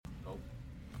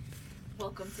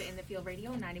Welcome to In the Field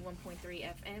Radio, 91.3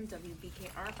 FM,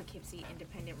 WBKR, Poughkeepsie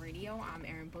Independent Radio. I'm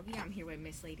Erin Boogie. I'm here with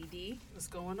Miss Lady D. What's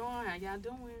going on? How y'all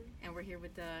doing? And we're here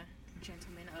with the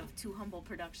gentlemen of Too Humble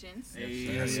Productions.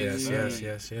 Yes.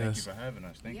 Thank you for having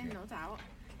us. Thank you. No doubt.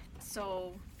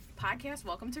 So, podcast,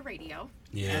 welcome to radio.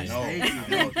 Yeah.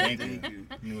 Thank you.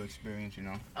 New experience, you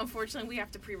know. Unfortunately, we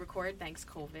have to pre-record, thanks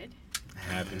COVID.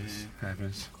 Happens.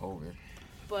 COVID.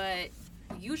 But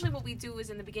usually what we do is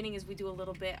in the beginning is we do a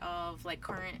little bit of like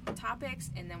current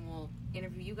topics, and then we'll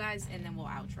interview you guys, and then we'll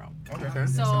outro. Okay.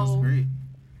 So, sounds great.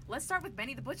 let's start with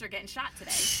Benny the Butcher getting shot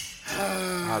today.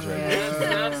 I was ready.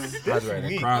 Yes. I was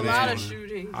ready to cry A this lot morning. of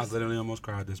shootings. I literally almost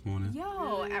cried this morning. Yo,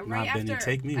 right Nah, Benny, after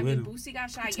take me with him. Boosie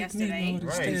got shot Take me yesterday. with him.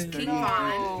 Right. King No.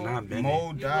 Von. Nah, Benny. Mo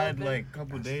You died love like a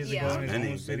couple days Yeah. ago in his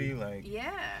Benny, own city. Benny. Like,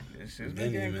 Yeah. it's been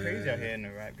Benny, getting man. crazy out here in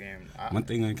the rap game. One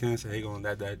thing I can say, he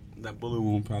gonna that bullet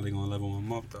wound probably gonna level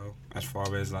him up though. As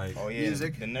far as like, Oh yeah,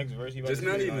 Music. the next verse he about just to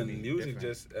do not is gonna even be music, different.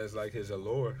 just as like his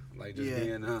allure, like just Yeah.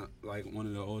 being like one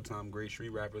of the old time great street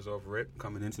rappers off rip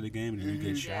coming into the game and then you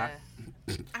get shot.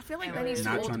 I feel like And Benny's too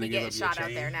not old to trying be to give getting up your shot out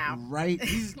chain. there now. Right?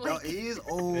 He's Like- he is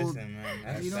old. Listen, man.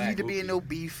 That's You don't fact. need to be in no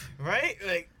beef. Right?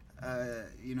 Like,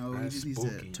 He That's just needs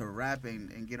spooky. to rap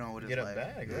and get on with his get a life.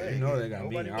 bag, Yeah. right? You know they got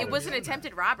Nobody beat would've It was an done that.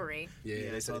 attempted robbery. Yeah, Yeah,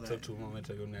 I they saw said it took that. too long to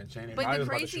take him that chain. But I the was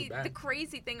about to shoot crazy, back. the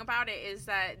crazy thing about it is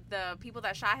that the people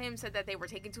that shot him said that they were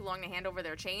taking too long to hand over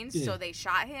their chains, Yeah. so they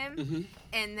shot him Mhm.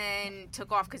 and then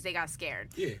took off because they got scared.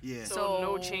 Yeah. Yeah. So,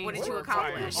 no chains what did you were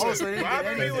accomplish? fired. Oh, so they didn't get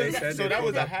Robbery anything. was- They said so they that was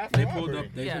pulled a up- half They robbery. pulled up.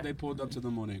 They Yeah. said they pulled up to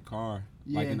them on their car,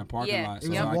 like Yeah. in the parking Yeah. lot. It So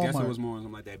was I guess it Walmart. was more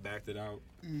something like they backed it out.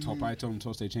 Mhm. Probably told them to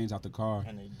toss their chains out the car,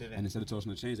 And they didn't. and instead of tossing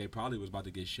the chains, they probably was about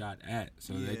to get shot at.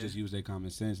 So they Yeah. just used their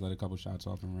common sense, let a couple shots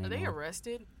off, and ran Are they off.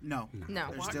 arrested? No. No.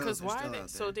 They're Why? still- Because they're why? still They, out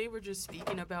so there. they were just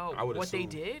speaking about I would what they assume.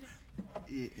 did.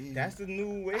 Yeah. That's the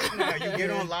new way now. You get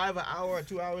on live an hour or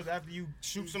 2 hours after you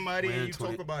shoot somebody We in and you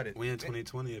 20 talk about it. We in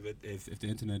 2020. If the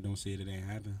internet don't see it, it ain't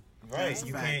happen. Right. That's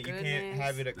You a can't fact.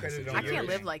 have it accredited That's on I your can't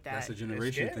live name. like that. That's a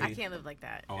generation scary. thing. I can't live like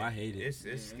that. Oh, I hate it. It's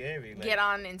Yeah. scary. Like, Get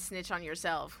on and snitch on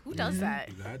yourself. Who does that?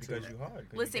 You got to. because you hard. 'cause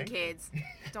you Listen, gangster. kids,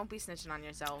 don't be snitching on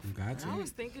yourself. You got And I to. was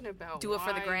thinking about Do it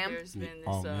for the why gram? There's been this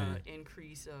Oh, man.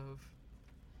 increase of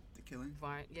The killing.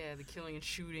 the killing and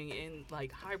shooting in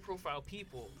like high-profile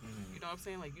people. Mhm. You know what I'm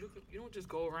saying? Like you don't just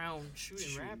go around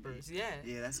shooting rappers. Yeah.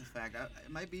 Yeah, that's a fact.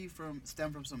 It might be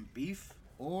stem from some beef,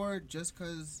 or just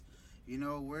because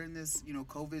we're in this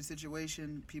COVID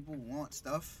situation. People want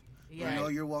stuff. Yeah.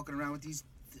 You're walking around with these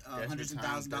Desperate hundreds of times,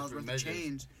 thousands of dollars desperate worth of measures.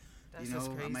 change. That's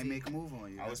just I crazy. might make a move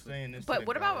on you. I was That's what- saying this. to But the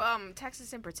what crowd. about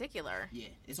Texas in particular? Yeah,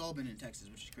 it's all been in Texas,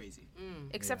 which is crazy.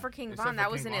 Except Yeah. for King Except Von, for that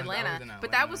was King in Von, that Atlanta. was in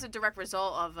But that Atlanta. was a direct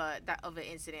result of of an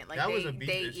incident. Like that they was a beef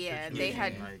they situation. they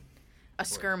had Like, a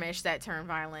skirmish that turned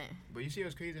violent. but you see,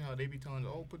 it's crazy how they be telling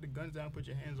us, "Oh, put the guns down, put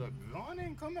your hands up." Vaughn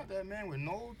didn't come at that man with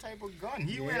no type of gun.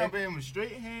 He went Yeah. up at him with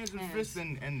straight hands and Yes. fists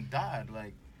and died.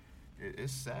 Like,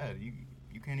 it's sad. You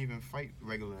can't even fight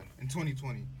regular in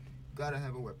 2020. Gotta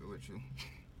have a weapon with you.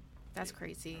 That's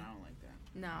crazy. I don't like that.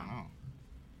 No. I know.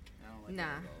 I don't like Nah. that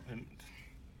at all. And,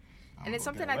 And it's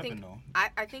something I think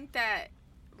I think that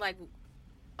like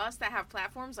us that have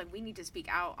platforms, like we need to speak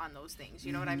out on those things.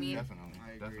 You know what I mean? Definitely,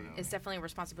 I agree. definitely. It's definitely a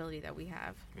responsibility that we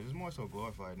have. It's more so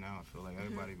glorified now. I feel like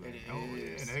everybody be like, It "Oh yeah,"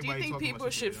 is. and Do you everybody think talking people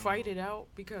about should shit they fight don't it out?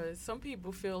 Because some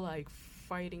people feel like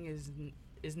fighting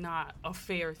is not a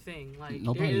fair thing. Like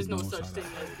Nobody there is no knows such how to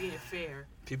thing as being fair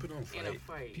People don't in fight. a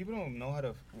fight. know. People don't know how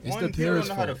to. It's one, the people parents'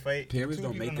 don't know how to fault. fight. Parents Two,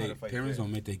 don't people make know how they to fight parents fair.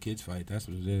 don't make their kids fight. That's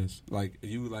what it is. Like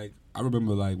I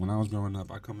remember like when I was growing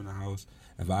up, I come in the house.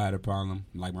 If I had a problem,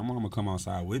 like my mom would come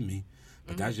outside with me,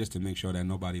 but that's just to make sure that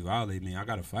nobody violate me. I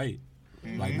gotta fight.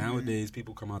 Like nowadays,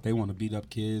 people come out, they want to beat up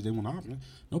kids. They want to,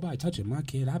 nobody touching my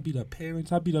kid. I beat up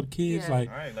parents. I beat up kids. Yeah. Like,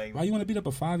 Right, like why you want to beat up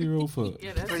a 5-year-old for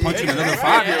Yeah, that's punching Yeah. another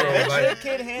 5-year-old? let Like, your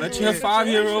kid handle let your the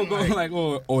 5-year-old go, situation,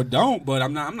 like, or don't. But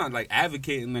I'm not like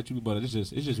advocating that you. But it's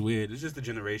just weird. It's just the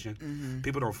generation. Mm-hmm.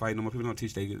 People don't fight no more. People don't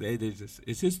teach. They just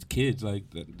it's just kids. Like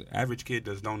the average kid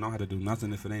just don't know how to do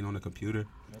nothing if it ain't on the computer.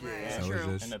 Right. So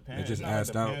True. it's And the just parents, just not like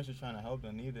asked the out. parents are trying to help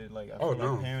them either. Like I Oh, feel like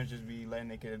no. parents just be letting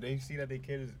their kid. If they see that their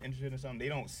kid is interested in something, they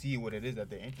don't see what it is that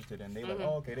they're interested in. They like,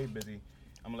 oh, okay, they busy.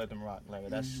 I'm gonna let them rock. Like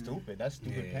that's stupid. That's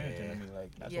stupid Yeah. parenting. I mean,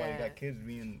 like that's why you Yeah. got kids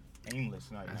being aimless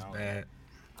right That's now. bad.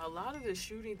 a lot of the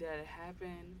shooting that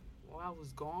happened while I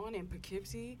was gone in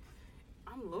Poughkeepsie.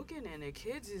 I'm looking and the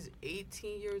kids is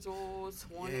 18 years old,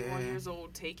 21 Yeah. years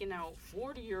old, taking out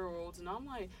 40-year-olds, and I'm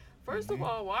like, first of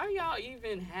all, why y'all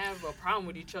even have a problem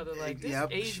with each other? Like this Yep.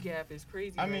 age gap is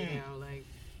crazy I right mean, now. Like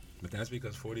But that's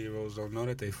because 40-year-olds don't know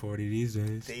that they 40 these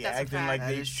days. They That's a acting fact. like That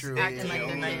they is true. Acting like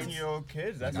they're 19-year-old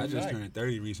kids. That's Like, I a just fact. turned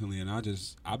 30 recently, and I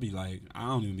be like, I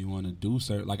don't even be wanting to do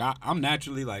certain. Like, I'm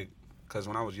naturally like, because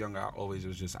when I was younger, I always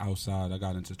was just outside. I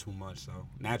got into too much. So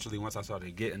naturally, once I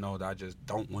started getting older, I just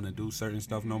don't want to do certain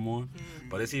stuff no more.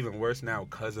 But it's even worse now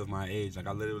because of my age. Like,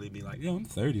 I literally be like, yo, I'm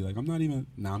 30. Like, I'm not even,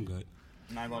 I'm good.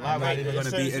 Not gonna lie, I'm not right? even It's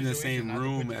going to be certain in the situations same not to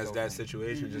room put as yourself that in.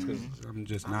 situation just because I'm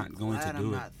just I'm not going to glad do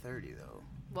I'm it. not 30 though.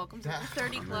 Welcome to the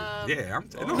 30 Club. Yeah,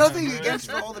 I'm Nothing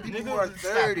against all the people who are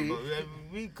 30.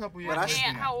 We couple years. But I away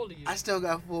from How that. old are you? I still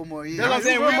got 4 more years. That's what I'm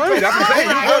saying. Good We money. That's what I'm saying.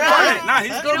 He's good money. Nah,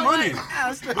 he's good know money.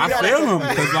 what? I feel him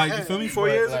because, like, you feel me? 4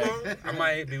 But, years like- ago, I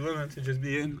might be willing to just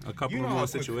be in a couple You know of how more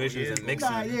quick 4 situations years and go. mixing.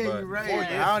 Nah, yeah, but you're right. 4 years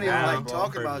I don't even now, like bro,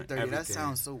 talking for about 30. That everything.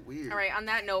 sounds so weird. All right, on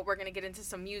that note, we're going to get into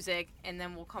some music, and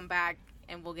then we'll come back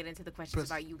and we'll get into the questions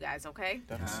about you guys, okay?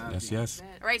 Yes.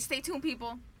 All right, stay tuned,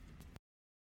 people.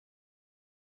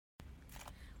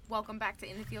 Welcome back to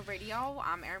In the Field Radio.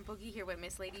 I'm Erin Boogie here with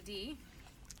Miss Lady D.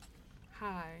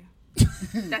 Hi.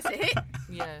 That's it.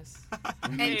 Yes.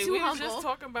 And Hey, too we were humble. just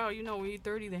talking about, when you're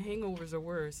 30, the hangovers are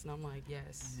worse. And I'm like,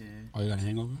 yes. Yeah. Oh, you got a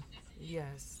hangover?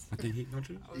 Yes. I think he, don't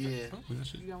you? Yeah. Oh, that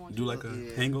shit. You got one Do too? like a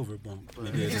Yeah. hangover bump.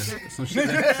 But- Maybe some shit. Some shit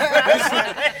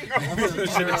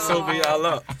to sober y'all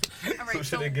up. All right,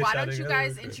 so why don't you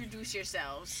guys introduce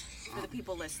yourselves for the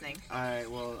people listening? All right.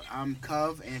 Well, I'm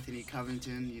Cov, Anthony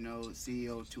Covington.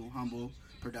 CEO of Too Humble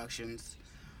Productions.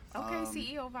 Okay,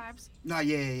 CEO vibes. No,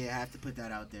 yeah. I have to put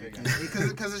that out there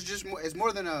because it's just it's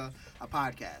more than a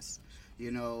podcast.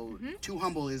 Too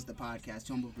Humble is the podcast.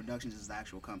 Too Humble Productions is the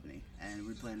actual company, and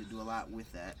we plan to do a lot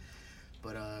with that.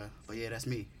 But yeah, that's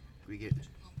me. We get.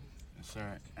 Yes,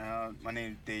 sir. My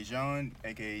name is Dejon,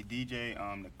 aka DJ.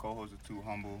 I'm the co-host of Too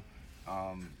Humble.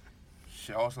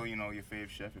 Also, your favorite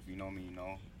chef. If you know me, you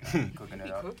know. Cooking it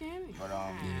He up. cooking? But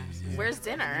Where's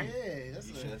dinner? Yeah, that's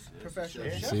a professional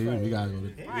chef. See, we gotta go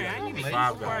to Right, I didn't even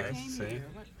Five eat before I Guys. came See? here.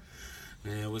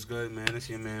 Man, what's good, man? It's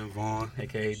your man Vaughn,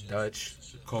 aka Dutch,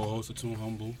 co-host of Too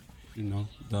Humble.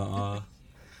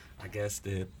 I guess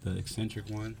the eccentric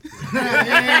one.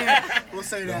 We'll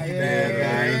say that.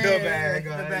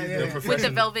 With the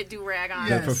velvet do-rag on.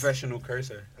 The professional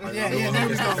cursor. Yeah, I'm the one who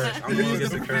gets the curse. I'm the one who He's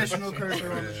gets the the curse. professional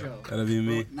cursor on the show. That'll be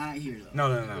me. Not here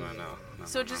though. No.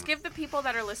 So just give the people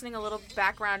that are listening a little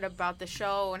background about the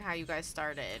show and how you guys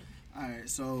started. All right,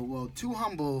 so Too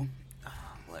Humble.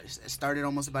 It started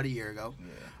almost about a year ago.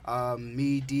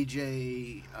 Me,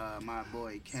 DJ, my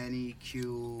boy Kenny,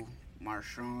 Q,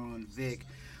 Marshawn, Vic,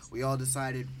 we all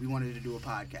decided we wanted to do a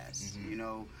podcast.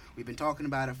 Mm-hmm. We've been talking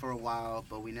about it for a while,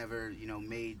 but we never,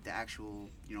 made the actual,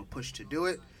 push to do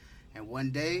it. And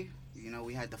one day,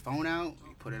 we had the phone out,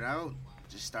 we put it out,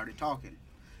 just started talking.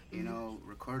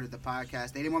 Recorded the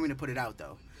podcast. They didn't want me to put it out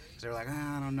though. They were like,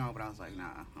 I don't know, but I was like, nah,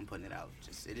 I'm putting it out.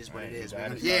 Just it is what it is.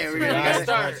 Gotta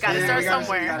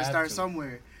start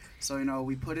somewhere. So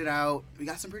we put it out. We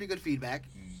got some pretty good feedback,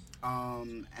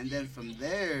 and then from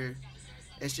there,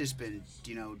 it's just been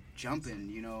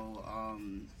jumping.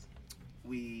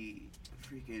 We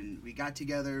got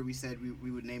together. We said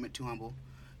we would name it Too Humble.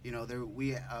 We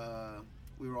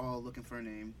were all looking for a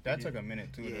name. that took a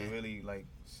minute too to really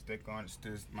stick on.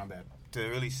 My bad. To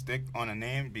really stick on a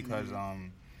name because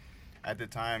at the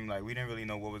time we didn't really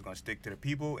know what was gonna stick to the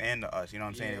people and to us. You know what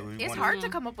I'm saying? It's hard to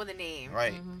come up with a name,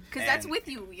 right? Because that's with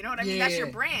you. You know what I mean? That's your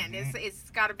brand.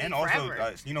 It's got to be and forever.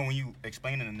 also, when you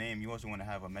explain a name, you also want to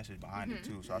have a message behind it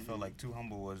too. So I feel like Too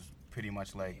Humble was pretty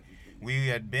much we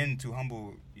had been too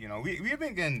humble. We had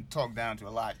been getting talked down to a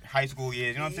lot. High school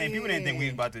years, you know what I'm saying? People didn't think we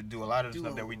was about to do a lot of the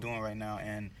stuff that we're doing right now,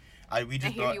 and we just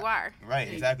and here thought, you are. Right,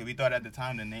 exactly. We thought at the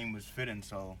time the name was fitting,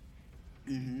 so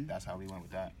that's how we went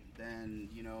with that. Then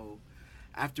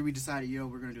after we decided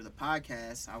we're gonna do the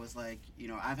podcast, I was like,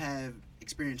 I've had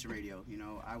experience in radio.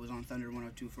 I was on Thunder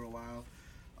 102 for a while.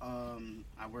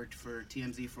 I worked for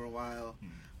TMZ for a while.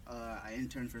 I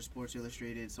interned for Sports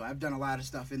Illustrated, so I've done a lot of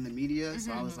stuff in the media.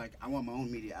 So I was like, I want my own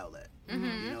media outlet.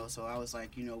 So I was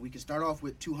like, we can start off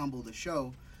with Too Humble, the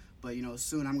show, but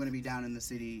soon I'm going to be down in the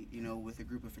city, with a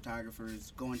group of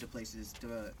photographers, going to places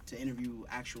to interview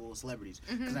actual celebrities,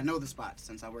 because I know the spots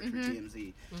since I worked for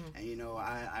TMZ, and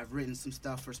I've written some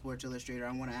stuff for Sports Illustrated.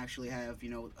 I want to actually have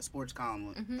a sports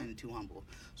column in Too Humble.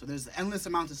 So there's endless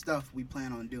amounts of stuff we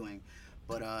plan on doing,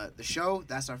 but the show,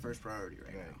 that's our first priority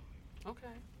right now. Okay.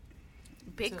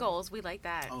 Big goals. We like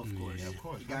that. Oh, of course. Yeah, of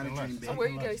course. You gotta dream big. So where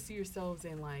you guys see yourselves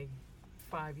in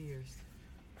 5 years?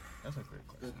 That's a great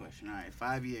question. Good question. All right,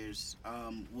 5 years.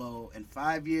 In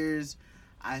 5 years,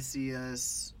 I see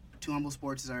us. Too Humble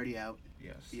Sports is already out.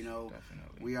 Yes.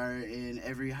 Definitely. We We are in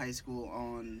every high school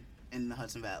in the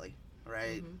Hudson Valley.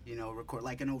 right? You know, record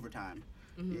like an overtime.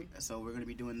 So we're gonna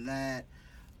be doing that.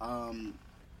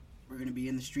 We're gonna be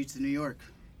in the streets of New York,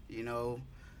 you know,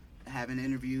 having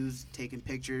interviews, taking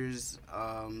pictures.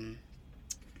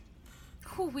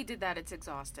 We did that. It's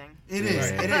exhausting. It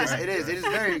is. It is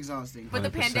very exhausting. But the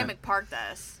pandemic parked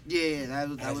us. Yeah,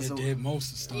 that was did most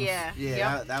of the stuff.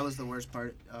 Yeah. That was the worst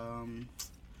part.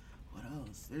 What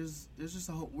else? There's just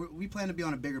a whole. We plan to be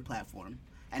on a bigger platform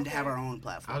and to have our own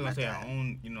platform. I was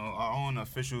gonna say our own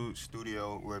official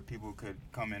studio where people could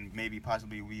come and maybe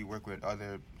possibly we work with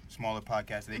other smaller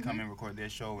podcasts. They come and record their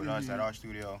show with us at our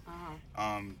studio.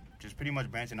 Just pretty much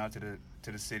branching out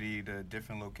to the city, the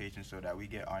different locations, so that we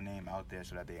get our name out there,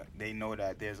 so that they know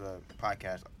that there's a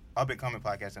podcast, up and coming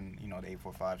podcast, and the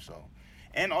 845. So,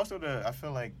 and also I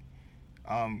feel like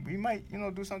we might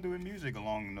do something with music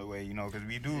along the way, because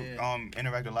we do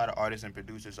interact with a lot of artists and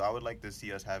producers. So I would like to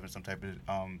see us having some type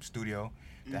of studio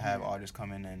to have artists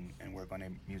come in and work on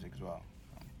their music as well.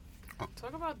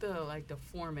 Talk about the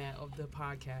format of the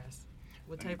podcast.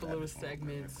 What type of little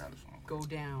segments go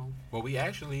down? Well,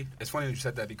 it's funny that you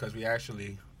said that, because we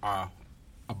actually are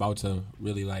about to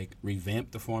really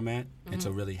revamp the format and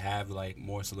to really have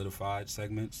more solidified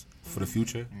segments for the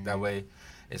future. That way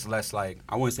it's less I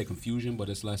wouldn't say confusion, but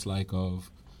it's less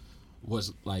of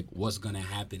what's gonna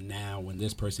happen now when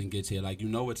this person gets here. You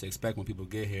know what to expect when people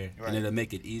get here, and it'll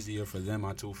make it easier for them,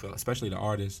 I too feel, especially the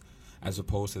artists, as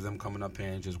opposed to them coming up here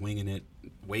and just winging it,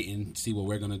 waiting, see what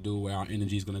we're going to do, where our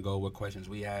energy is going to go, what questions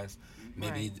we ask.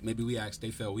 Maybe they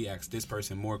felt we asked this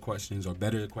person more questions or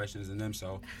better questions than them.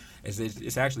 So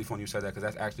it's actually funny you said that, because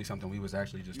that's actually something we was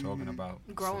actually just talking about.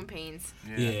 Growing pains.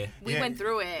 Yeah. We went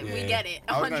through it. Yeah. We get it. 100%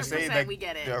 I was gonna say, we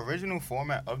get it. The original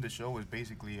format of the show was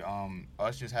basically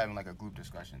us just having a group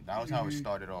discussion. That was how it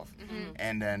started off.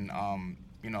 And then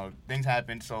things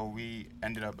happened, so we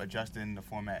ended up adjusting the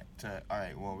format to, all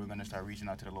right, well, we're going to start reaching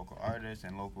out to the local artists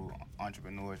and local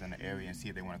entrepreneurs in the area and see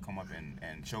if they want to come up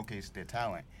and showcase their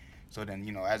talent. So then,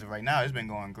 as of right now, it's been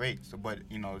going great. So, but,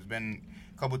 it's been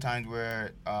a couple times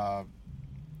where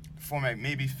format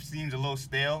maybe seems a little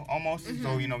stale almost.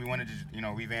 So, we want to just,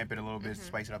 revamp it a little bit,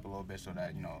 spice it up a little bit, so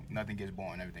that, nothing gets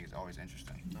boring. Everything is always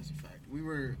interesting. That's a fact.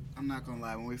 I'm not going to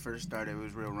lie, when we first started, it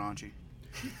was real raunchy.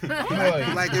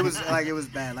 it was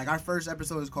bad. Our first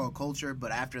episode was called Culture,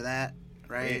 but after that,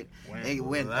 right, it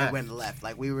went left.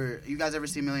 You guys ever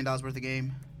see $1 Million Worth of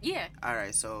Game? Yeah. All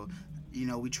right, so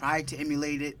we tried to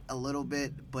emulate it a little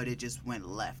bit, but it just went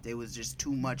left. It was just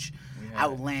too much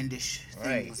outlandish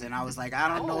things, and I was like, I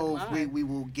don't know if we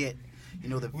will get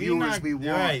the viewers we want.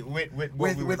 Right,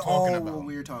 with all about. what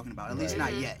we were talking about. At least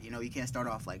not yet. You can't start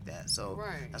off like that. So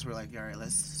that's where all right,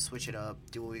 let's switch it up,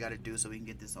 do what we got to do so we can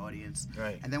get this audience.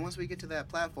 Right. And then once we get to that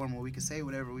platform where we can say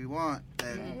whatever we want,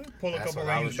 then pull a couple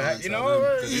rounds back.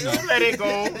 Let it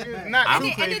go. Not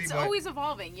too crazy, and it's always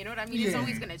evolving. You know what I mean? Yeah. It's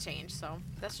always going to change. So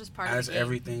that's just part of the game. As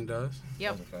everything does.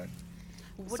 Yep.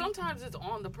 Sometimes it's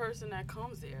on the person that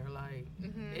comes there.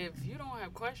 If you don't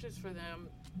have questions for them,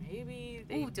 maybe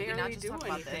they barely do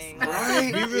anything.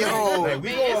 Right?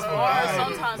 It's hard.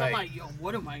 Sometimes I'm like,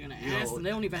 what am I going to ask? And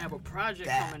they don't even have a project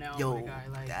coming out.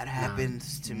 That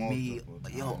happens to me,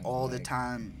 all the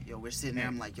time. We're sitting there,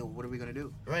 I'm like, what are we going to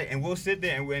do? Right, and we'll sit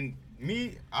there, and when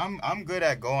I'm good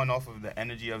at going off of the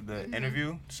energy of the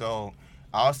interview, so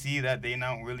I'll see that they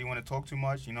don't really want to talk too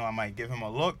much. I might give him a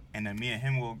look, and then me and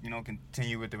him will,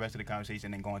 continue with the rest of the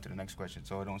conversation and go on to the next question,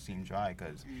 so it don't seem dry.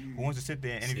 Because who wants to sit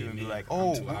there and interview and be like,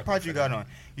 "Oh, what project you got on?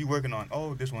 You working on?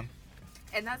 Oh, this one."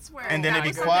 And that's where and then that they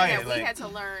was be quiet. Something that we had to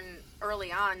learn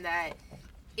early on, that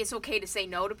it's okay to say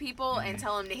no to people and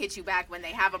tell them to hit you back when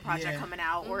they have a project coming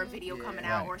out or a video coming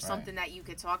out or something that you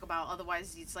could talk about.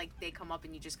 Otherwise, it's like they come up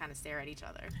and you just kind of stare at each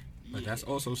other. But that's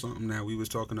also something that we was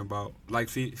talking about.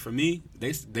 For me,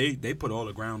 they put all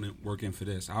the groundwork in for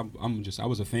this. I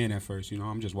was a fan at first.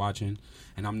 I'm just watching,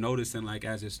 and I'm noticing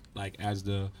as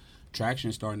the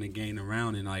traction starting to gain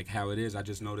around and how it is. I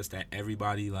just noticed that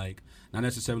everybody not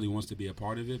necessarily wants to be a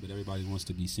part of it, but everybody wants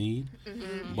to be seen.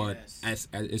 But as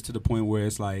it's to the point where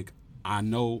it's I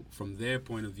know from their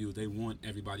point of view, they want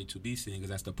everybody to be seen, because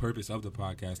that's the purpose of the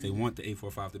podcast. They want the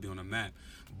 845 to be on the map.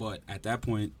 But at that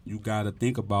point, you got to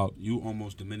think about you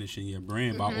almost diminishing your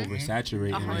brand by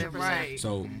oversaturating it. Right.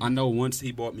 So I know once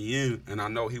he brought me in, and I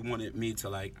know he wanted me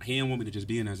to he didn't want me to just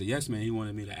be in as a yes man. He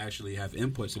wanted me to actually have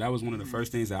input. So that was one of the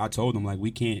first things that I told him,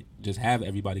 we can't just have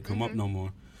everybody come up no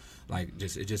more.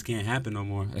 It just can't happen no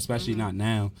more, especially not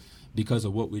now, because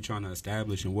of what we're trying to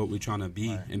establish and what we're trying to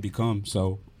be and become.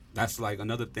 So that's like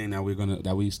another thing that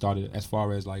we started as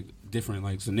far as like different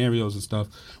like scenarios and stuff.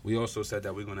 We also said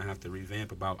that we're gonna have to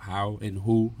revamp about how and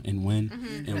who and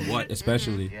when and what,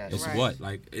 especially. It's what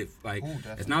like if like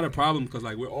it's not a problem because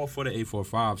like we're all for the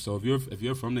 845. So if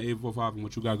you're from the 845 and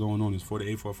what you got going on is for the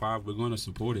 845, we're gonna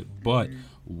support it. But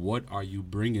what are you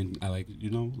bringing? Like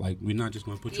like we're not just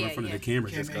gonna put you in front of the camera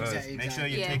just because. Exactly. Make sure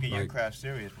you're taking your craft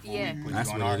serious before we put that's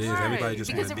you on what our it is. Right. Everybody just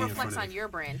because wanna it be in front reflects of on your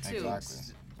brand too.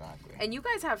 Exactly. And you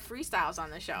guys have freestyles on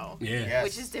the show, Yeah,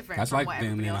 which is different that's from like what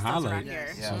damn everybody near else a does around highlight. here.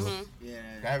 Yes. Yeah.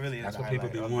 That really is that's the what people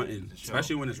be highlight of wanting, the show.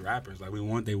 especially when it's rappers. Like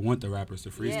they want the rappers to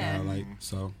freestyle. Yeah. Like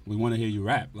so, we want to hear you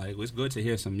rap. Like it's good to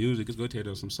hear some music. It's good to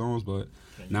hear some songs, but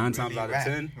 9 times out of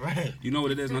 10, right? you know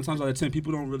what it is. 9 times out of 10,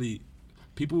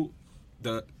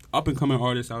 the up and coming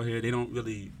artists out here, they don't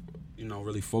really.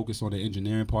 Really focus on the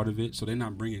engineering part of it, so they're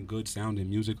not bringing good sounding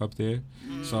music up there.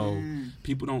 So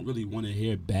people don't really want to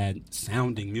hear bad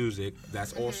sounding music.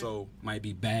 That's also might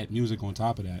be bad music on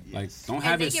top of that. Like, don't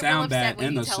have it sound bad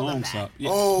and the song suck. Yeah.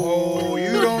 Oh,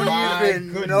 you don't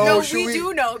even know. No, we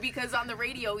do know because on the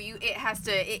radio, it has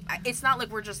to. It's not like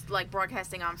we're just like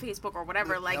broadcasting on Facebook or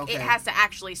whatever. Like it has to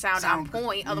actually sound on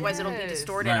point, otherwise it'll be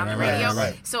distorted on the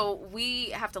radio. So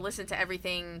we have to listen to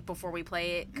everything before we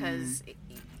play it because.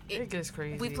 It gets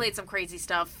crazy. We played some crazy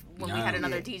stuff when we had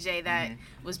another DJ that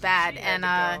was bad, and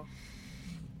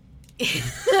we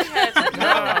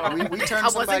turned I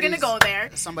wasn't gonna go there.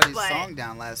 Somebody's song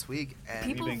down last week, and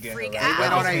people freak they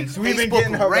went on out. a We've been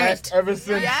getting Facebook harassed rant. ever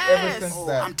since. Yes.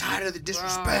 I'm tired of the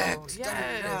disrespect.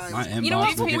 Yes. My You know what?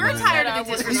 inbox will be We're running. tired of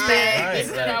the disrespect. They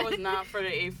said I was not for the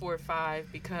 845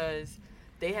 because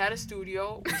they had a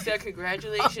studio. We said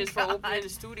congratulations for opening the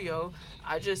studio.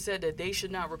 I just said that they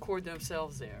should not record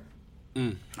themselves there.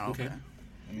 Okay.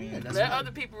 Let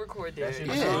other people record there,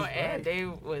 and they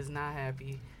was not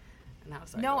happy. And I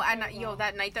was like, No,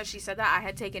 that night that she said that, I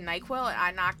had taken NyQuil and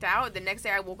I knocked out. The next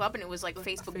day I woke up and it was like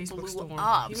Facebook blew storm.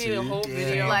 up. He made a whole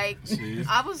video. Like,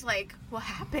 I was like, what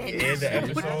happened? Yeah, the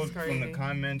episode That's from crazy. the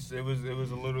comments, it was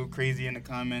a little crazy in the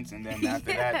comments, and then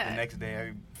after that, the next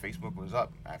day, Facebook was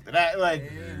up. After that,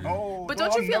 But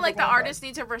don't you feel like the artists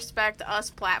need to respect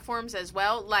us platforms as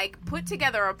well? Like, put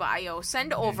together a bio,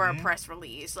 send over a press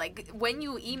release. Like, when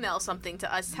you email something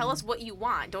to us, tell us what you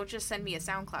want. Don't just send me a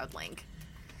SoundCloud link.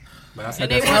 But I And said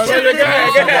they that's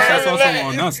want also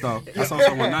on us, though. That's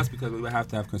also on us because we would have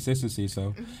to have consistency.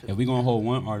 So if we're gonna hold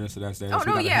one artist that's there, we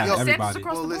gotta have everybody.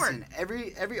 Across Well, the board.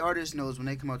 listen, every artist knows when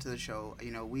they come out to the show,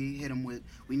 we hit them with,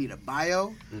 we need a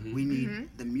bio, we need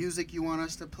the music you want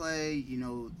us to play,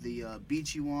 the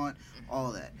beats you want,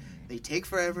 all that. They take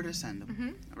forever to send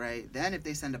them, right? Then if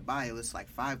they send a bio, it's like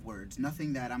 5 words,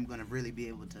 nothing that I'm gonna really be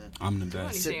able to. I'm the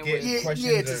best. Saying Yeah, I'm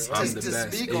the to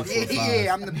best. speak. 845.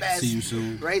 Yeah, I'm the best. See you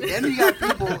soon. Right? Then we got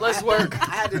people. Let's work.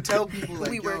 I had to tell people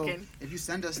like, We working. if you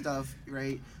send us stuff,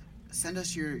 right? Send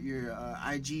us your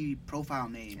IG profile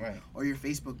name or your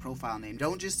Facebook profile name.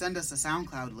 Don't just send us a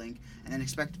SoundCloud link and then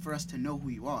expect for us to know who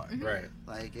you are. Right.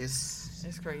 Like it's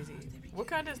crazy. What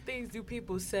kind of things do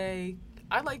people say?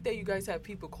 I like that you guys have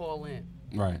people call in.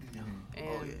 Right.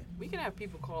 And we can have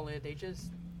people call in. They just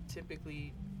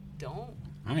typically don't.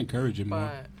 I encourage it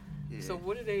more. But so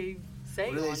what do they say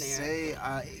What do they on there? say?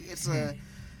 It's a.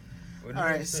 What All did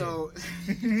right, they say? so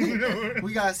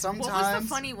we got sometimes. What was the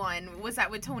funny one? Was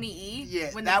that with Tony E? Yeah,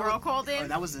 When the girl called in?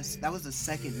 That was the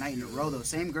second night in a row though.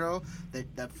 Same girl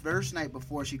that the first night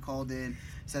before she called in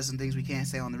said some things we can't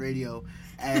say on the radio,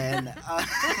 and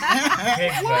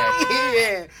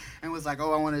yeah, and was like,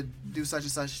 oh, I want to do such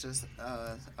and such to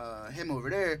him over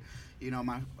there.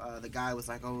 The guy was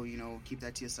like, oh, keep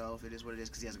that to yourself. It is what it is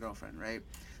because he has a girlfriend, right?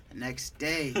 The next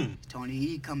day, Tony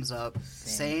E comes up,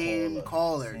 same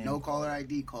caller, no caller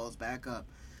ID, calls back up,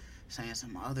 saying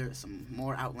some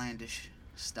more outlandish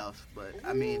stuff. But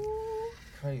I mean,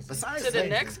 Crazy. besides To the that,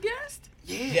 next guest?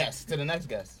 yeah, Yes, to the next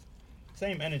guest.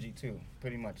 Same energy too,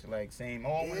 pretty much. Like same. Oh,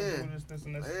 I want to Yeah. do this,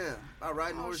 and this. yeah, about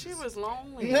riding Oh, horses. she was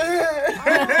lonely.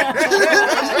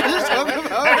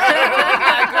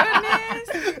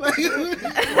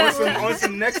 on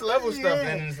some next level stuff,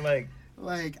 and it's like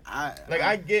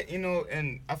I get,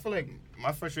 and I feel like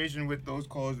my frustration with those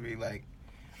calls be like,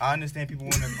 I understand people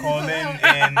want to call in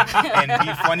and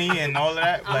be funny and all of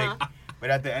that, but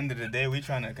at the end of the day, we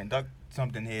trying to conduct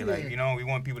something here, like we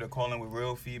want people to call in with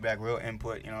real feedback, real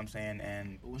input, you know what I'm saying?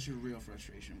 And What's your real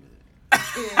frustration with it?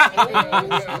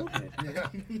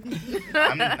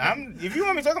 If you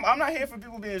want me to talk about, I'm not here for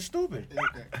people being stupid.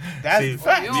 That's See, the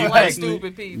fact. You don't like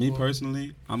stupid people. Me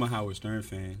personally, I'm a Howard Stern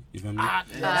fan. You feel me?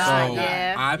 So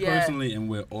yeah. I personally am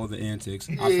with all the antics.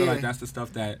 I feel like that's the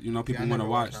stuff that people want to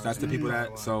watch. That's the people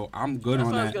that. So I'm good That's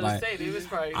on what I was that. gonna Like say. They was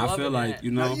probably I feel like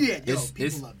that. it's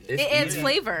It adds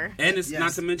flavor. And it's Yes.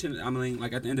 not to mention, I mean,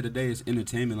 like at the end of the day, it's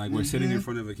entertainment. Like we're sitting in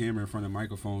front of a camera, in front of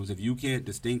microphones. If you can't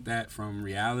distinct that from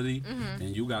reality,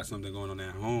 then you got something going on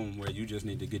at home where you just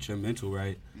need to get your mental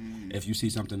right. If you see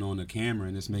something on the camera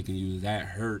and it's making you that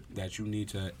hurt that you need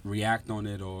to react on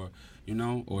it, or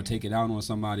or take it out on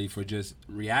somebody for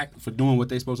doing what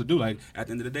they're supposed to do. Like at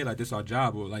the end of the day, like this is our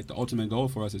job, or like the ultimate goal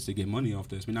for us is to get money off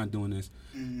this. We're not doing this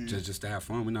just to have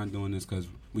fun. We're not doing this because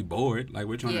we bored. Like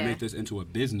we're trying to make this into a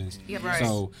business. Yeah, right.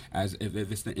 So as if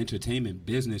it's the entertainment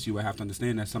business, you would have to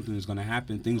understand that something is going to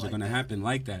happen. Things are going to happen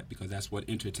like that because that's what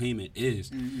entertainment is.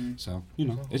 So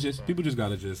it's just people just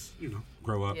gotta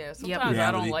grow up. Yeah, sometimes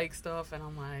I don't Reality. like stuff, and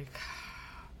I'm like,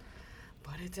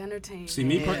 but it's entertaining. See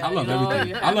me, I love You know, everything.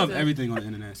 you I have love to- everything on the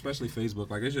internet, especially Facebook.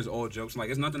 Like it's just all jokes. Like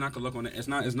it's nothing I could look on it. It's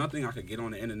nothing I could get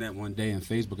on the internet one day, and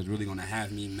Facebook is really gonna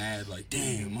have me mad. Like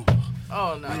damn.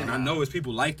 Oh no. And I know it's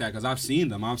people like that because I've seen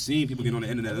them. I've seen people get on the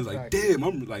internet. It's like damn.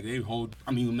 I'm like they hold.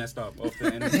 I mean, messed up off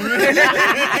the internet.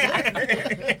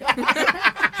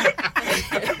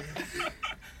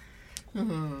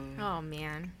 Oh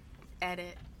man,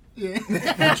 edit.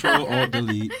 Control Alt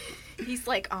Delete. He's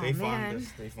like, oh They fond man,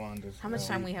 us. They fond us. how much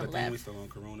time we have Good thing we left? still on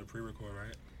Corona pre-record,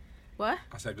 right? What?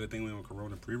 I said good thing we on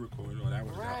Corona pre-record, or that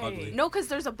would have got Right. ugly. No, because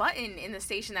there's a button in the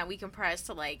station that we can press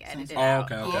to like edit it Oh,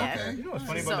 out. okay. Yeah. You know what's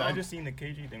funny So- about that? I just seen the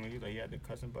KG thing when he had the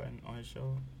cussing button on his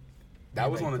show. That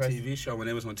was Like on a press- TV show when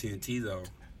it was on TNT though.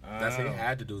 That's Oh. they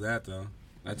had to do that though.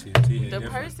 That TNT hit The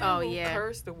different. person Oh, who yeah.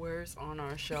 cursed the worst on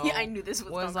our show Yeah, I knew this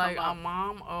was was gonna like come a up.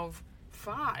 mom of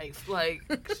 5. Like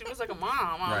she was like a mom.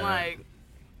 I'm Right, like,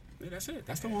 Yeah, that's it.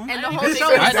 That's the one. And I the didn't whole even show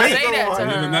think was to I- say that to You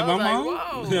her. never met I my was like, mom?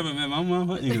 whoa. You never met my mom?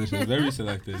 Her English is very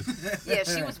selective. Yeah,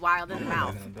 she was wild in the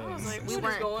mouth. I was like, We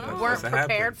what is going on? weren't That's what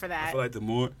prepared happened. for I that. feel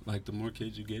like the more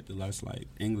kids you get, the less like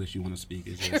English you want to speak.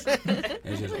 It's just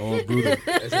all brutal.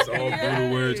 It's just all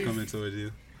brutal words coming towards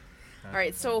you. All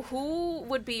right, so who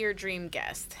would be your dream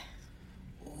guest?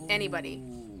 Anybody?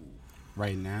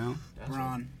 Right now,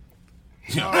 Braun.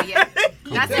 Oh yeah,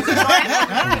 that's it.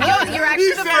 Yo, you're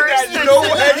actually the first. No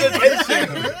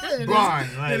hesitation. Braun,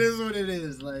 like, It is what it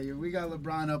is. Like if we got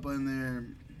LeBron up on there,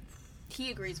 He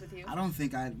agrees with you. I don't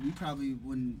think we probably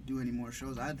wouldn't do any more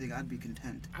shows. I think I'd be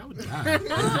content. I would die.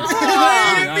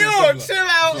 yo, chill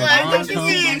out, like, what you LeBron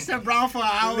mean? Except Braun for an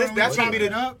hour. That's and we gonna be chop it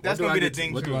the up. that's gonna be the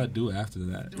thing. What too. do I do after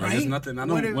that? Like, Right? there's nothing. I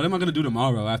What don't. if- What am I gonna do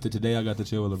tomorrow? After today, I got to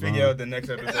chill with LeBron. Figure out the next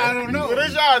episode. I don't know. What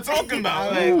is y'all talking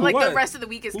about? Like, Like What? the rest of the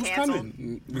week is Who's canceled.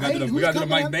 coming? We Hey, got to who's the coming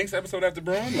Mike up? Banks episode after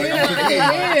Braun. Like,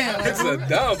 Yeah. it's a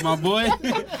dub, my boy.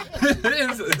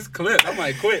 it's clip. I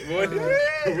might quit, boy.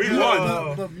 We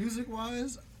won. But music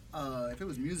wise, if it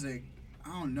was music, I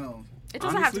don't know. It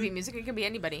doesn't have to Honestly- be music. It can be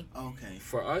anybody. Okay.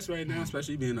 For us right now,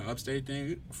 especially being the upstate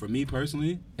thing, for me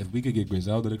personally, if we could get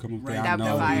Griselda to come up there, Right. I That'd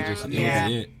be know fire. it was Yeah.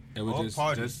 it. It Or was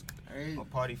party. just. Right? or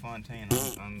Party Fontaine.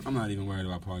 I'm not even worried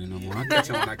about Party no more. I catch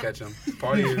him when I catch him.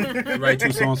 Party, you write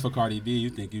 2 songs for Cardi B, you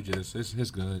think you just, it's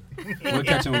good. We'll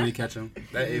catch him when we catch him.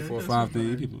 That 845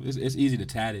 thing, people, it's easy to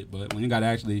tat it, but when you got to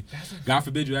actually, God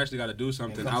forbid you actually got to do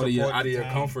something Come out of your support the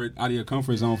town.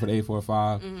 comfort zone for the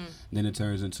 845, then it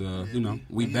turns into,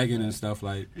 we begging and stuff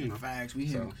like, Facts. We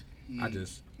hit. So,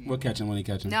 we'll catch him when he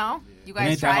catch him. No, you It guys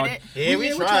ain't that tried hard. it. Yeah, we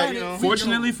Yeah, we tried, tried you it. know.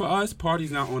 Fortunately for us,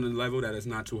 Party's not on a level that it's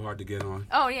not too hard to get on.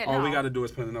 Oh yeah, All no. we got to do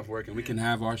is put enough work, and we can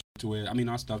have our to where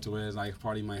our stuff to where it's like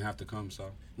Party might have to come.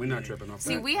 So we're not tripping off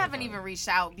See, that. we haven't even reached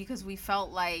out because we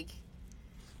felt like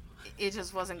it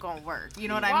just wasn't going to work. You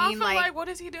know what Well, I mean? feel like, what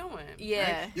is he doing?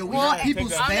 yeah. Yo, we Well, got people I'm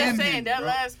just I'm spamming. just saying that bro.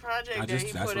 last project that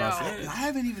he that's put what I out. said. I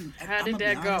haven't even. How I'm did gonna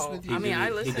that be honest go? with you. I mean, I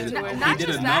listened he did, to it. Not he did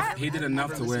just enough. that. He did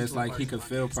enough to where it's like he could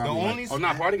feel probably. only Like, oh,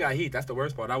 no, Party got heat. That's the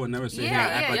worst part. I would never sit here Yeah,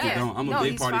 and act yeah, like yeah. he don't. I'm a No,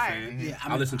 big he's Party fire. fan. Yeah,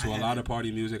 I listen to a lot of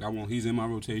Party music. He's in my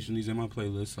rotation. He's in my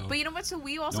playlist. So. But you know what? So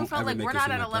we also Don't felt ever like make we're it not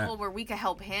seem at a like that. level where we could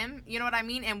help him. You know what I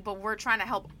mean? But we're trying to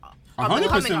help 100%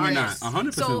 upcoming we're not. artists.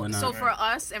 100% So we're not. so for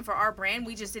us and for our brand,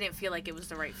 we just didn't feel like it was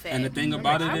the right fit. And the thing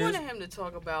about it I is, wanted him to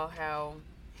talk about how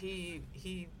he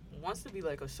wants to be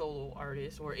like a solo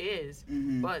artist or is,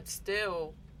 but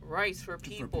still writes for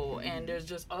people, and there's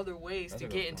just other ways to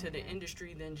get into the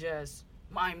industry than just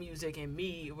my music and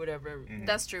me or whatever.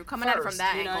 That's true. Coming at it from First,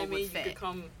 that you know angle what I mean? would You fit. could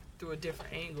come through a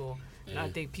different angle, and I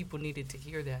think people needed to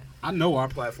hear that. I know our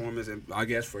platform isn't, I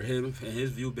guess, for him and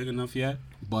his view big enough yet.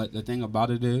 But the thing about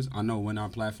it is, I know when our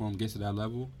platform gets to that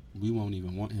level, we won't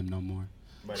even want him no more.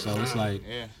 So it's like,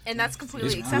 and that's completely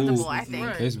it's acceptable. cool. I think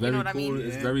It's very you know cool. what I mean?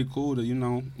 It's very cool to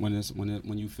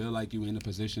when you feel like you're in a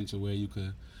position to where you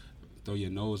could throw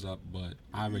your nose up. But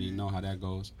I already know how that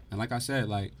goes. And like I said,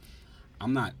 like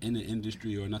I'm not in the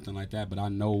industry or nothing like that, but I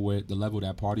know where the level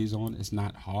that party's on. It's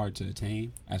not hard to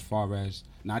attain as far as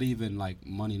not even like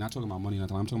money. Not talking about money,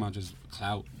 nothing. I'm talking about just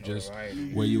clout, just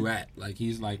where you at. Like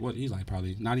he's like what? He's like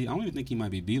probably not. I don't even think he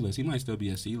might be B-list. He might still be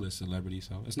a C-list celebrity.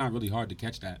 So it's not really hard to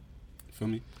catch that. Feel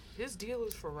me? His deal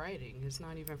is for writing. It's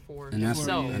not even for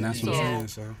himself. And that's what I'm saying.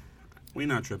 So So we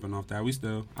not tripping off that.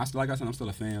 Like I said, I'm still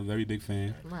a fan, very big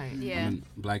fan. right. Yeah.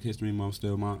 Black History Month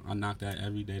still. I knock that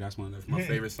every day. That's one of my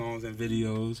favorite songs and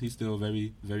videos. He's still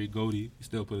very, very goaty. He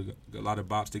still put a lot of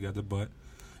bops together, but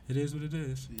it is what it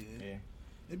is. Yeah.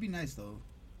 It'd be nice though.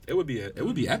 It would be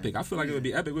epic. I feel like it would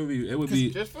be epic. It would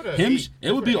be just for the him. hate.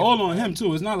 It would be all on him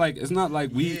too. It's not like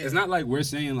we're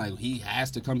saying like he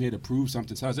has to come here to prove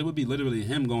something to us. It would be literally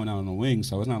him going out on the wing.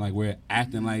 So it's not like we're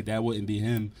acting like that wouldn't be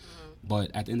him.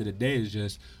 But at the end of the day, it's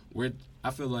just I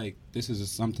feel like this is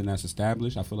something that's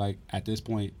established. I feel like at this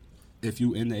point, if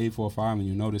you in the 845 and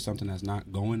you notice something that's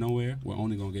not going nowhere, we're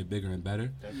only gonna get bigger and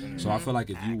better. Definitely. So I feel like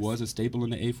if you was a staple in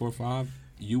the 845,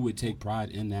 you would take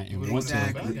pride in that and want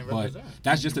to. But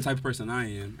that's just the type of person I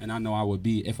am, and I know I would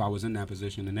be if I was in that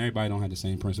position. And everybody don't have the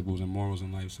same principles and morals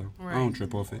in life, so I don't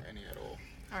trip off it. Any at all.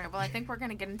 All right, well, I think we're going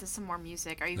to get into some more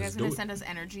music. Are you Let's guys going do to it. send us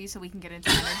energy so we can get into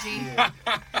energy?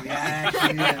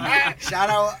 Yeah. Shout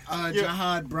out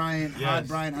Jihad Bryant, Hod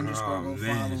Bryant _ go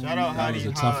man. follow. Shout out That was a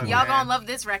Hadi tough Hod. one. Y'all going to love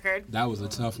this record. That was a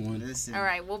tough one. Listen. All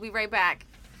right, we'll be right back.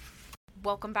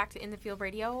 Welcome back to In the Field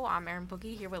Radio. I'm Erin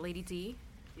Boogie here with Lady D.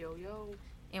 Yo.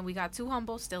 And we got Too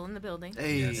Humble still in the building.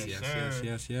 Hey.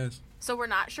 Yes. So we're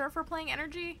not sure if we're playing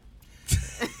energy.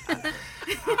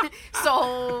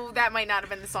 So that might not have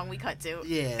been the song we cut to.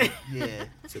 Yeah.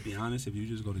 To be honest, if you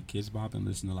just go to Kids Bop and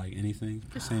listen to like anything,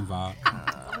 the same vibe.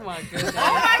 Oh my goodness. Oh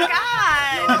my Yo,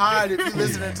 God. Hod, if you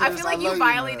listening to I this, feel like love you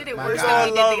violated man. it My worse God.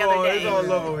 than we did the other It's all day.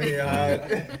 love over here.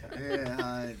 Yeah,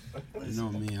 Hod. You know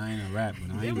me, I ain't a rap, but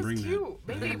I It ain't was bring cute.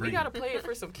 that. I Maybe ain't we bring gotta that. play it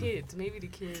for some kids. Maybe the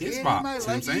kids. Kids Yeah, Bop, you might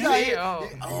see what I'm like saying? it. Yeah.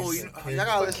 Oh, y'all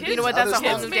gotta listen to You know what, his that's other a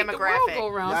whole stuff. new Make the demographic. world go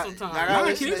round Y'all sometimes. gotta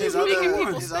listen to kids his is making other,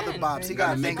 people his other spend. bops. He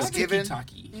Gotta got make us Thanksgiving.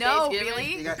 tiki-taki. No,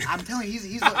 Thanksgiving. really? I'm telling you,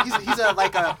 he's a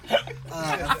like a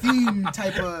theme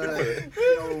type of,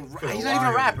 he's not even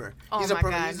a rapper. Oh He's my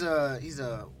God. he's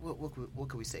a what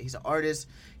could we say? He's an artist.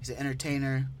 He's an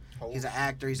entertainer. He's an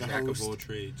actor. He's a Jack of all host.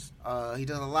 trades. He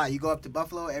does a lot. You go up to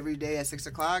Buffalo every day at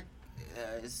 6:00.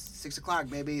 It's 6:00,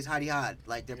 baby. It's Hottie Hot.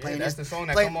 Like they're playing that's this. the song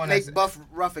that come on Make as- Buff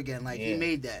rough again. Like he Yeah.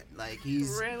 made that. Like he's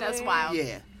Really? That's wild.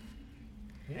 yeah.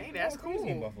 Hey, that's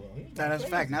cool. That's a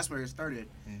fact. And that's where it started.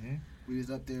 Mm-hmm. We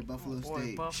was up there, Buffalo Oh, boy,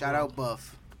 State. Buffalo. Shout out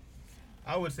Buff.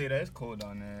 I would say that it's cold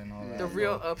down there and all that. The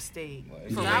real upstate. Well,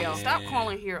 For Stop, real. stop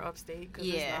calling here upstate because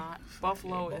Yeah. it's not.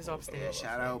 Buffalo is upstate.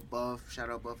 Shout out Buff. Shout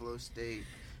out Buffalo State.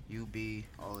 UB.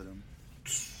 All of them.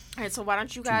 All right, so why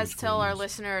don't you Too guys much tell our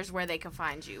coolness. listeners where they can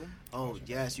find you? Oh,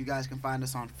 yes. You guys can find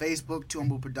us on Facebook, Too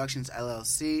Humble Productions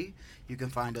LLC. You can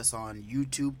find us on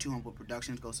YouTube, Too Humble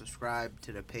Productions. Go subscribe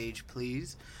to the page,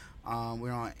 please.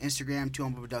 We're on Instagram, Too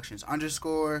Humble Productions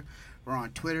 _. We're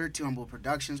on Twitter, Too Humble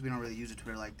Productions. We don't really use a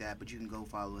Twitter like that, but you can go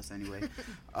follow us anyway.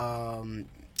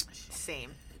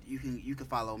 Same. You can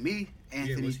follow me,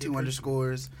 Anthony, what's your 2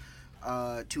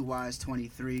 _,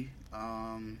 2Ys23.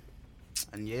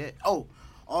 And yeah. Oh,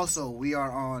 also we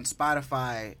are on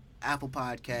Spotify, Apple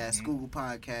Podcasts, Google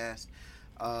Podcasts,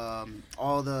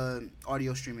 all the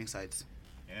audio streaming sites.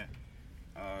 Yeah.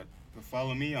 You can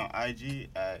follow me on IG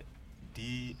at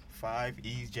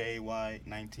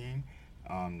D5EJY19.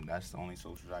 That's the only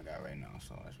socials I got right now,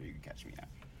 so that's where you can catch me at.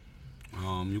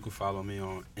 You can follow me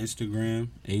on Instagram,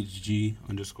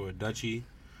 HG_Dutchie.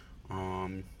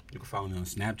 You can follow me on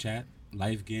Snapchat,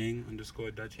 LifeGang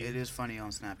 _Dutchie. It is funny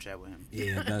on Snapchat with him.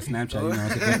 Yeah, the Snapchat, you know,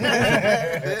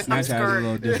 it's Snapchat is a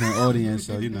little different audience,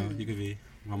 so, you know, you could be.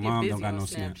 My mom don't busy got on no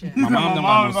Snap. Snapchat. My mom don't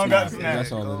got no don't got Snap. Snap.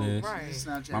 That's all it is. Right.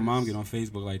 Snapchat My mom is- get on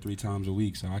Facebook like 3 times a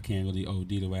week, so I can't really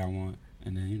OD the way I want.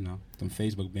 And then, you know, them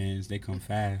Facebook bans, they come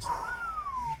fast.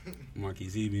 Marky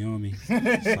Z be on me. So,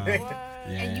 yeah.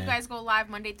 And you guys go live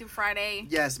Monday through Friday.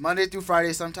 Yes, Monday through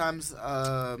Friday, sometimes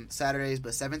Saturdays,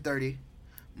 but 7:30.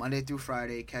 Monday through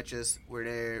Friday, catch us. We're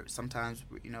there. Sometimes,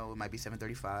 you know, it might be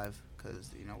 7:35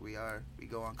 because, you know, we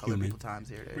go on color Human. people times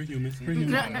here. We're There. human. We're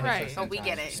human. Right. So we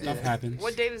get it. Stuff happens.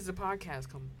 What day does the podcast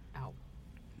come out?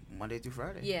 Monday through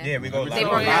Friday. Yeah. Yeah, we go They live.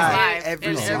 broadcast live. every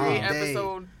And single every day.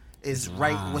 episode is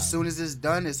right. As soon as it's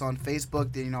done, it's on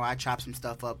Facebook. Then I chop some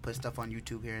stuff up, put stuff on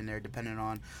YouTube here and there, depending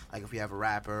on like if we have a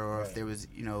rapper or if there was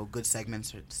good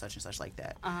segments or such and such like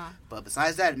that. But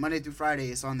besides that, Monday through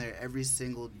Friday, it's on there every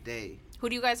single day. Who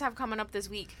do you guys have coming up this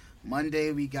week?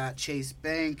 Monday we got Chase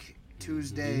Bank.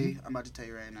 Tuesday, I'm about to tell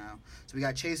you right now. So we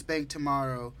got Chase Bank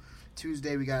tomorrow.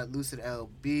 Tuesday we got Lucid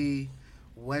LB.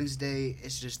 Wednesday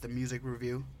it's just the music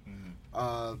review.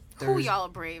 Who y'all are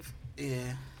brave.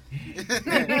 Yeah.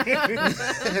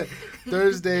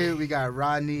 Thursday we got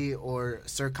Rodney or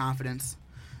Sir Confidence,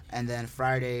 and then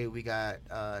Friday we got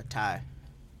Ty,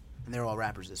 and they're all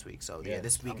rappers this week. So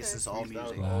this week is just all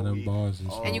music. A lot of bars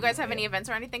and you guys have any events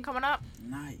or anything coming up?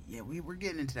 Not yet. We're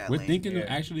getting into that. We're thinking about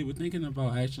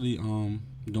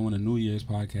doing a New Year's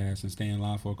podcast and staying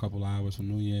live for a couple hours for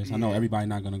New Year's. I know everybody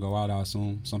not gonna go out. I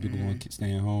assume some people gonna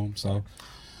stay at home. So.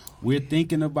 We're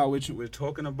thinking about it. We're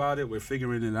talking about it. We're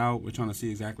figuring it out. We're trying to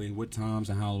see exactly what times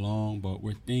and how long. But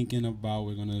we're thinking about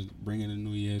we're going to bring in the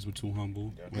New Year's with Too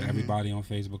Humble. With everybody on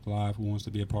Facebook Live who wants to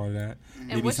be a part of that. And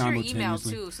maybe what's your email,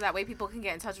 too? So that way people can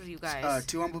get in touch with you guys.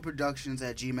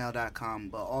 TooHumbleProductions@gmail.com.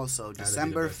 But also,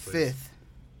 December 5th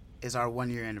is our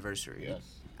 1-year anniversary. Yes.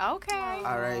 Okay.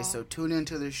 All right. So tune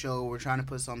into the show. We're trying to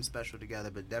put something special together.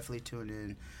 But definitely tune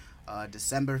in.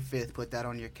 December 5th, put that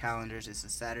on your calendars. It's a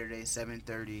Saturday,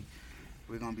 7:30.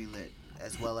 We're going to be lit,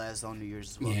 as well as on New Year's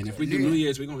as well. Yeah, and if we do New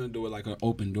Year's, we're going to do it like an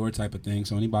open door type of thing.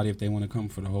 So anybody, if they want to come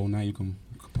for the whole night, you can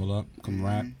pull up, come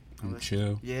rap, come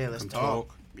chill. Yeah, let's come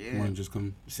talk. Yeah. Want to just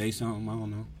come say something? I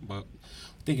don't know. But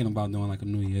thinking about doing like a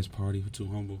New Year's party for Too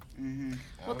Humble.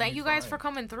 Well, thank you guys for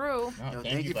coming through.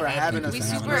 Thank you for having us. We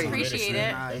super appreciate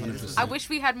it. I wish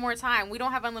we had more time. We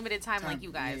don't have unlimited time like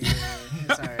you guys.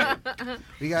 It's all right.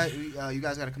 You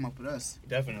guys got to come up with us.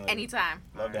 Definitely. Anytime.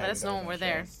 Let us know when we're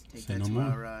there. Take that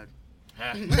 2-hour ride.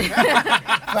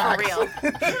 For real.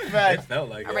 It felt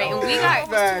like all right, and we got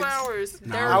 2 hours.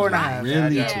 Hour and a half.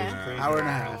 Really? Yeah. Hour and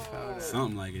a half.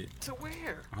 Something like it. To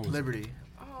where? Liberty.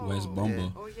 West Bumba. Yeah.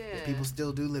 Oh, yeah. People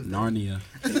still do live there. Narnia.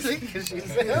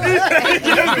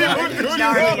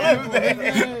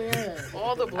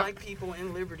 All the black people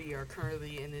in Liberty are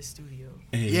currently in this studio.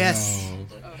 Hey, yes.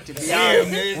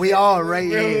 We all right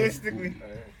here.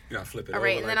 Yeah, flip it all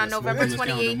right, over and then like on this. November Let's count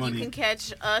the 28th, you money. can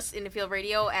catch us in the Field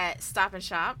Radio at Stop and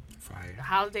Shop. Fire.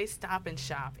 Holiday Stop and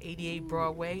Shop, 88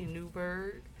 Broadway,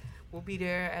 Newburgh. We'll be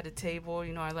there at a table.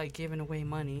 I like giving away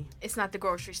money. It's not the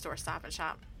grocery store Stop and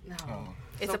Shop. No.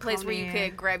 It's So a place come where you in.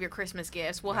 could grab your Christmas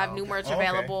gifts. We'll have new merch okay.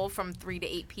 available from 3 to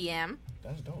 8 p.m.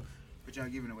 That's dope. But y'all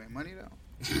giving away money, though?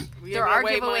 There are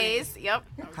giveaways. Yep.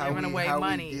 Giving away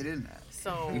money. We get in that?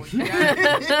 So, You peep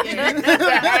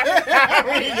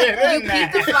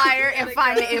the flyer and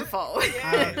find the info.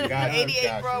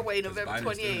 88 Broadway, November Biden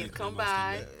still 28th. ain't Come clear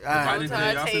by. my All right. Come Biden to clear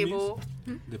our y'all table.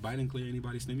 Did Biden clear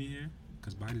anybody's stimmy here?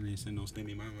 Because Biden ain't send no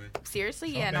stimmy my way. Seriously?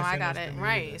 Yeah, no, I got it.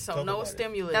 Right. So, no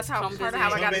stimulus. That's how Come part of visit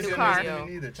how I got a us. new car.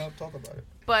 Talk about it.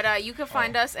 But you can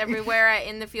find us everywhere at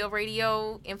In the Field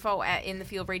Radio, info at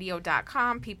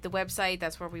inthefieldradio.com. Peep the website.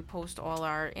 That's where we post all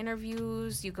our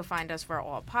interviews. You can find us where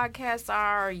all podcasts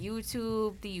are,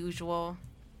 YouTube, the usual.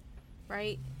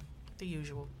 Right? The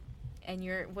usual. And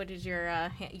your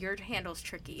handle's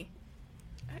tricky.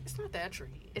 It's not that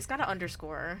tricky. It's got an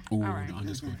underscore. Ooh, All right. the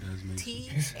underscore does make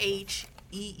sense.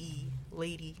 THEE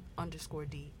lady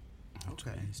 _D.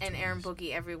 Okay. And Aaron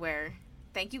Boogie everywhere.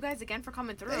 Thank you guys again for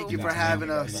coming through. Thank you for having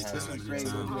us. Anytime. This was great.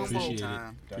 Anytime. Humble. Appreciate it.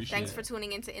 Time. Appreciate Thanks it. for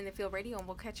tuning into In the Field Radio, and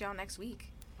we'll catch y'all next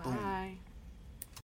week. Bye.